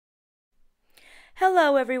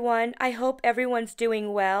Hello everyone, I hope everyone's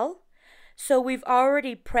doing well. So we've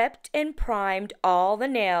already prepped and primed all the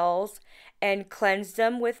nails and cleansed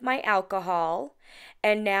them with my alcohol.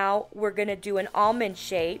 And now we're going to do an almond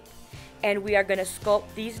shape and we are going to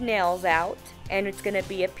sculpt these nails out, and it's going to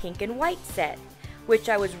be a pink and white set, which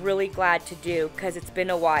I was really glad to do because it's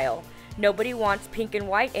been a while. Nobody wants pink and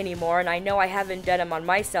white anymore, and I know I haven't done them on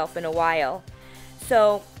myself in a while.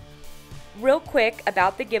 So real quick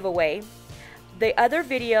about the giveaway. The other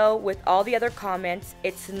video with all the other comments,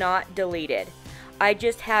 it's not deleted. I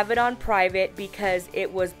just have it on private because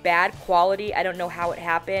it was bad quality. I don't know how it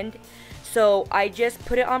happened. So I just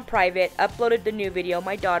put it on private, uploaded the new video.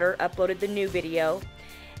 My daughter uploaded the new video.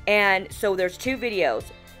 And so there's two videos.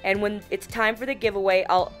 And when it's time for the giveaway,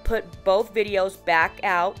 I'll put both videos back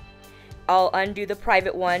out. I'll undo the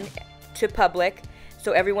private one to public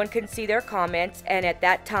so everyone can see their comments. And at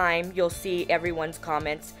that time, you'll see everyone's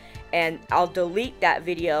comments. And I'll delete that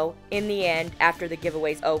video in the end after the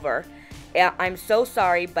giveaway's over. I'm so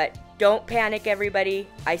sorry, but don't panic everybody.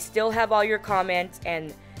 I still have all your comments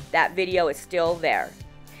and that video is still there.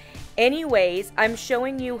 Anyways, I'm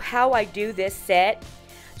showing you how I do this set.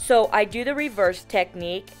 So I do the reverse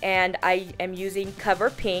technique and I am using Cover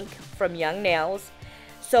Pink from Young Nails.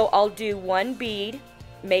 So I'll do one bead,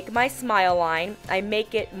 make my smile line. I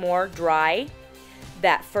make it more dry,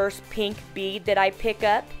 that first pink bead that I pick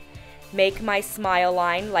up. Make my smile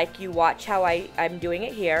line like you watch how I'm doing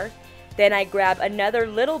it here. Then I grab another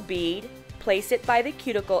little bead, place it by the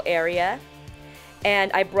cuticle area,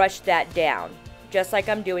 and I brush that down, just like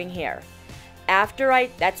I'm doing here. After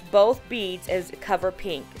that's both beads as Cover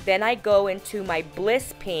Pink. Then I go into my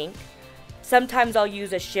Bliss Pink. Sometimes I'll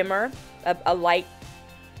use a shimmer, a light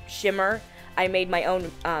shimmer. I made my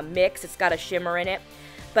own mix, it's got a shimmer in it.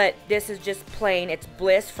 But this is just plain, it's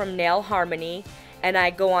Bliss from Nail Harmony. And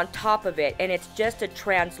I go on top of it, and it's just a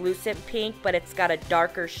translucent pink, but it's got a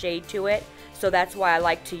darker shade to it, so that's why I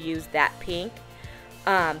like to use that pink.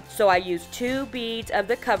 So I use two beads of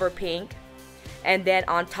the Cover Pink, and then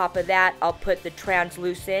on top of that I'll put the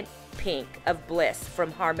translucent pink of Bliss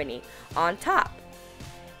from Harmony on top.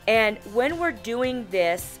 And when we're doing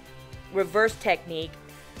this reverse technique,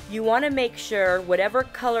 you want to make sure whatever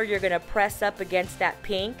color you're going to press up against that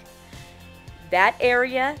pink, that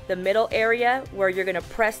area, the middle area where you're going to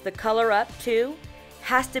press the color up to,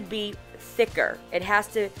 has to be thicker. It has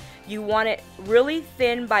to, you want it really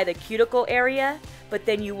thin by the cuticle area, but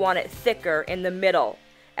then you want it thicker in the middle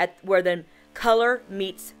at where the color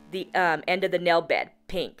meets the end of the nail bed,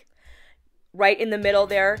 pink. Right in the middle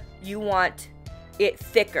there, you want it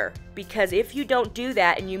thicker, because if you don't do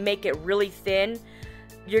that and you make it really thin,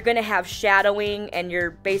 you're going to have shadowing and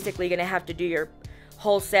you're basically going to have to do your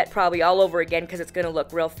whole set probably all over again because it's going to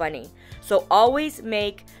look real funny. So always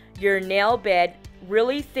make your nail bed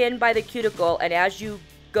really thin by the cuticle, and as you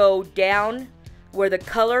go down where the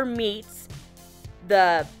color meets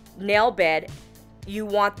the nail bed, you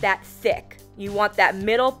want that thick. You want that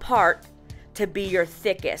middle part to be your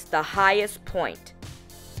thickest, the highest point.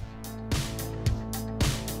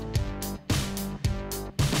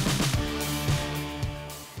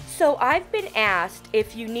 So I've been asked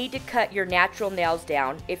if you need to cut your natural nails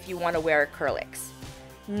down if you want to wear acrylics.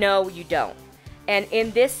 No, you don't. And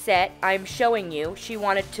in this set, I'm showing you, she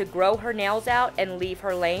wanted to grow her nails out and leave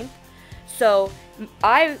her length. So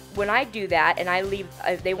when I do that and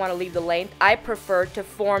if they want to leave the length, I prefer to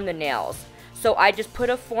form the nails. So I just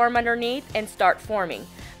put a form underneath and start forming.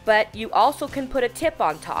 But you also can put a tip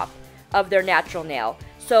on top of their natural nail.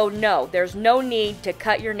 So no, there's no need to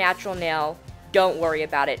cut your natural nail. Don't worry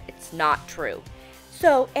about it. It's not true.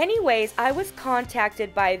 So anyways, I was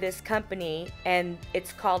contacted by this company, and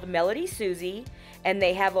it's called MelodySusie, and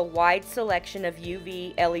they have a wide selection of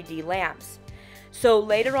UV LED lamps. So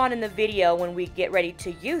later on in the video, when we get ready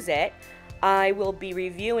to use it, I will be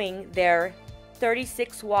reviewing their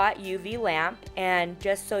 36 watt UV lamp, and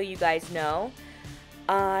just so you guys know,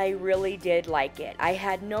 I really did like it. I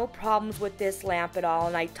had no problems with this lamp at all,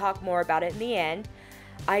 and I talk more about it in the end.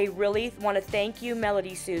 I really want to thank you,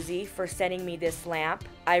 MelodySusie, for sending me this lamp.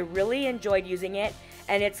 I really enjoyed using it,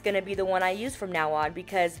 and it's going to be the one I use from now on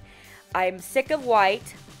because I'm sick of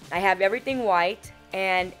white. I have everything white,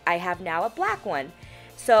 and I have now a black one.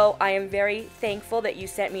 So I am very thankful that you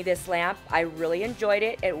sent me this lamp. I really enjoyed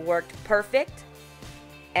it. It worked perfect.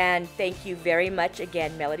 And thank you very much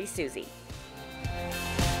again, MelodySusie.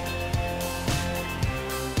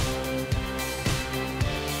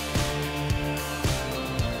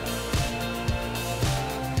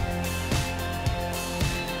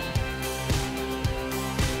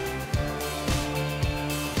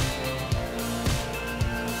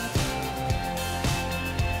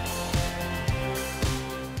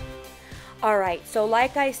 Alright, so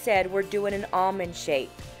like I said, we're doing an almond shape.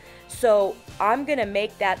 So I'm going to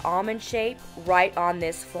make that almond shape right on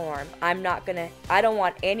this form. I don't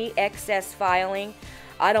want any excess filing.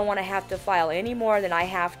 I don't want to have to file any more than I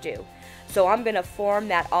have to. So I'm going to form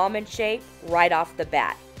that almond shape right off the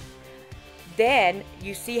bat. Then,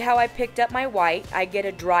 you see how I picked up my white? I get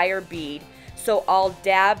a drier bead. So I'll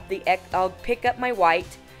pick up my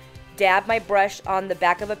white, dab my brush on the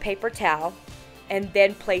back of a paper towel, and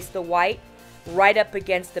then place the white right up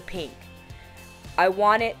against the pink. I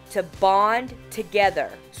want it to bond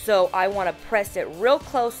together, so I want to press it real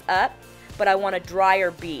close up, but I want a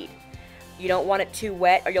drier bead. You don't want it too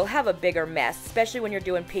wet or you'll have a bigger mess, especially when you're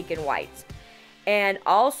doing pink and whites. And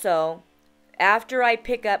also, after I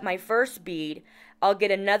pick up my first bead, I'll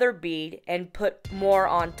get another bead and put more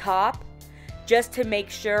on top, just to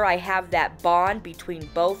make sure I have that bond between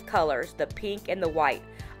both colors, the pink and the white.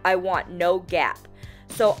 I want no gap.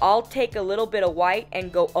 So I'll take a little bit of white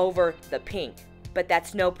and go over the pink, but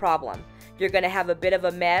that's no problem. You're going to have a bit of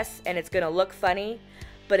a mess and it's going to look funny,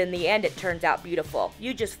 but in the end it turns out beautiful.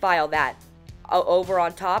 You just file that over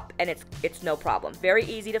on top and it's no problem. Very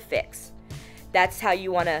easy to fix. That's how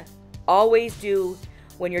you want to always do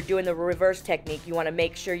when you're doing the reverse technique. You want to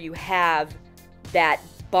make sure you have that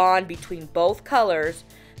bond between both colors.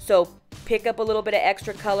 So pick up a little bit of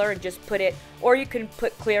extra color and just put it, or you can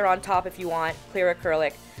put clear on top if you want, clear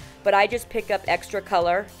acrylic. But I just pick up extra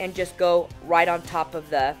color and just go right on top of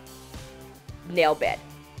the nail bed.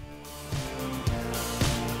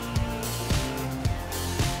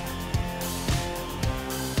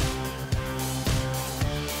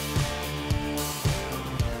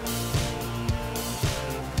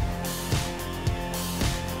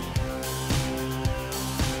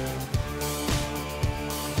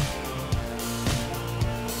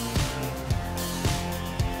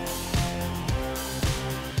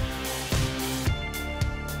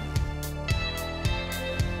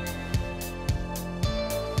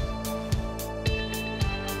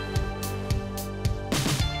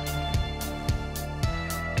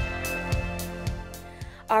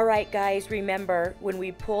 Alright guys, remember, when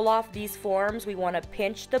we pull off these forms, we want to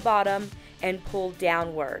pinch the bottom and pull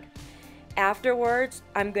downward. Afterwards,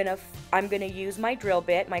 I'm gonna use my drill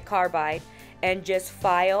bit, my carbide, and just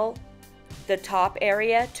file the top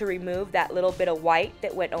area to remove that little bit of white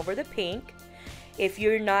that went over the pink. If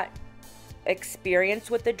you're not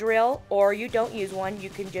experienced with the drill or you don't use one, you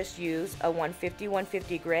can just use a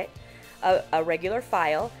 150 grit, a regular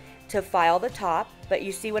file, to file the top. But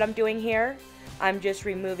you see what I'm doing here? I'm just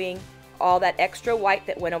removing all that extra white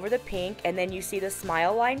that went over the pink, and then you see the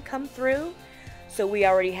smile line come through. So we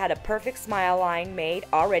already had a perfect smile line made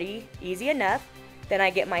already, easy enough. Then I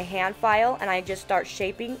get my hand file and I just start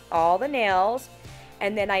shaping all the nails,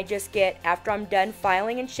 and then I just get, after I'm done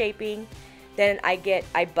filing and shaping, then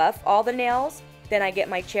I buff all the nails, then I get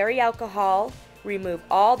my cherry alcohol, remove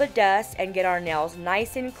all the dust, and get our nails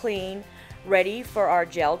nice and clean, ready for our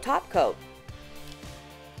gel top coat.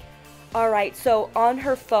 Alright, so on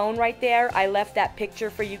her phone right there, I left that picture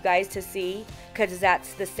for you guys to see, because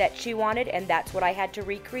that's the set she wanted and that's what I had to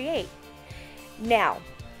recreate. Now,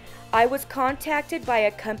 I was contacted by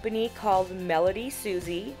a company called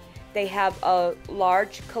MelodySusie. They have a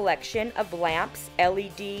large collection of lamps,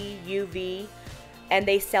 LED, UV, and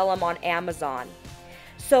they sell them on Amazon.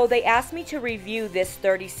 So they asked me to review this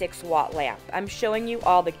 36 watt lamp. I'm showing you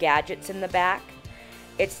all the gadgets in the back.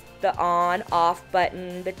 It's the on, off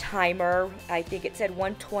button, the timer. I think it said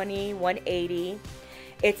 120, 180.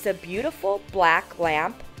 It's a beautiful black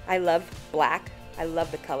lamp. I love black. I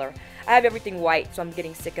love the color. I have everything white, so I'm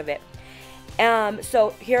getting sick of it.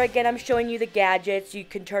 So here again, I'm showing you the gadgets. You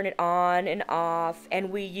can turn it on and off,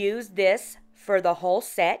 and we use this for the whole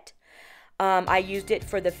set. I used it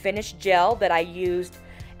for the finished gel that I used,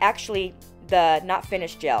 actually not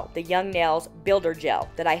finished gel, the Young Nails builder gel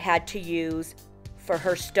that I had to use for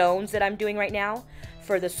her stones that I'm doing right now,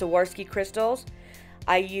 for the Swarovski crystals.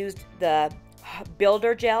 I used the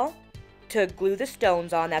builder gel to glue the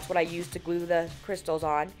stones on. That's what I used to glue the crystals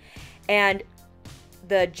on. And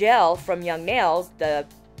the gel from Young Nails, the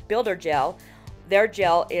builder gel, their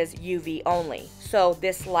gel is UV only. So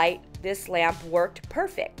this lamp worked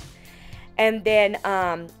perfect. And then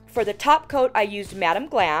for the top coat, I used Madam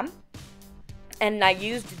Glam. And I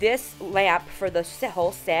used this lamp for the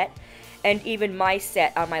whole set, and even my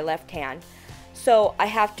set on my left hand. So I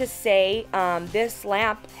have to say, this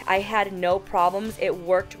lamp, I had no problems. It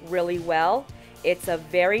worked really well. It's a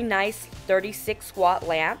very nice 36 watt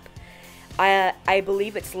lamp. I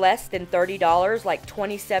believe it's less than $30, like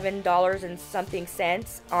 $27 and something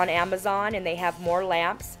cents on Amazon, and they have more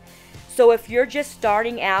lamps. So if you're just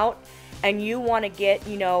starting out and you want to get,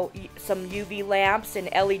 you know, some UV lamps and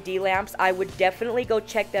LED lamps, I would definitely go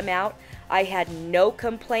check them out. I had no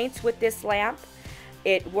complaints with this lamp.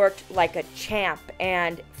 It worked like a champ,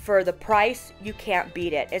 and for the price, you can't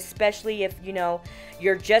beat it, especially if, you know,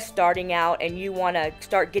 you're just starting out and you want to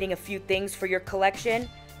start getting a few things for your collection.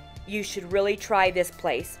 You should really try this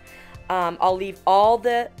place. I'll leave all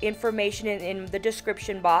the information in the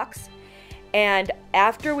description box. And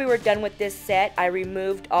after we were done with this set, I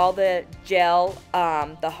removed all the gel,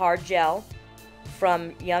 the hard gel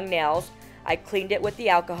from Young Nails. I cleaned it with the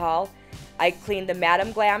alcohol. I cleaned the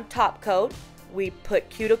Madam Glam top coat. We put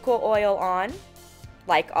cuticle oil on,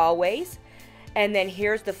 like always. And then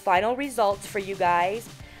here's the final results for you guys.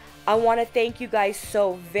 I want to thank you guys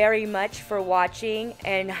so very much for watching,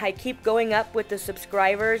 and I keep going up with the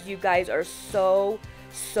subscribers. You guys are so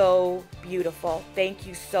beautiful. Thank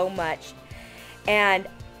you so much. And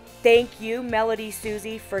thank you,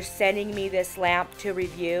 MelodySusie, for sending me this lamp to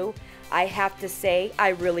review. I have to say, I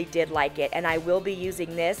really did like it, and I will be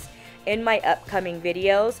using this in my upcoming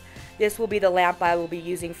videos. This will be the lamp I will be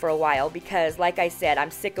using for a while because, like I said, I'm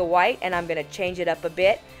sick of white and I'm going to change it up a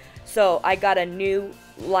bit. So I got a new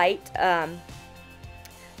light, a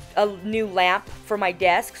new lamp for my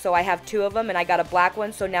desk. So I have two of them, and I got a black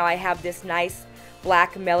one. So now I have this nice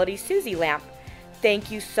black MelodySusie lamp. Thank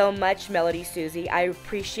you so much, MelodySusie. I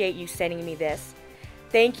appreciate you sending me this.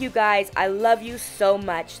 Thank you guys. I love you so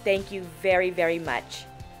much. Thank you very much.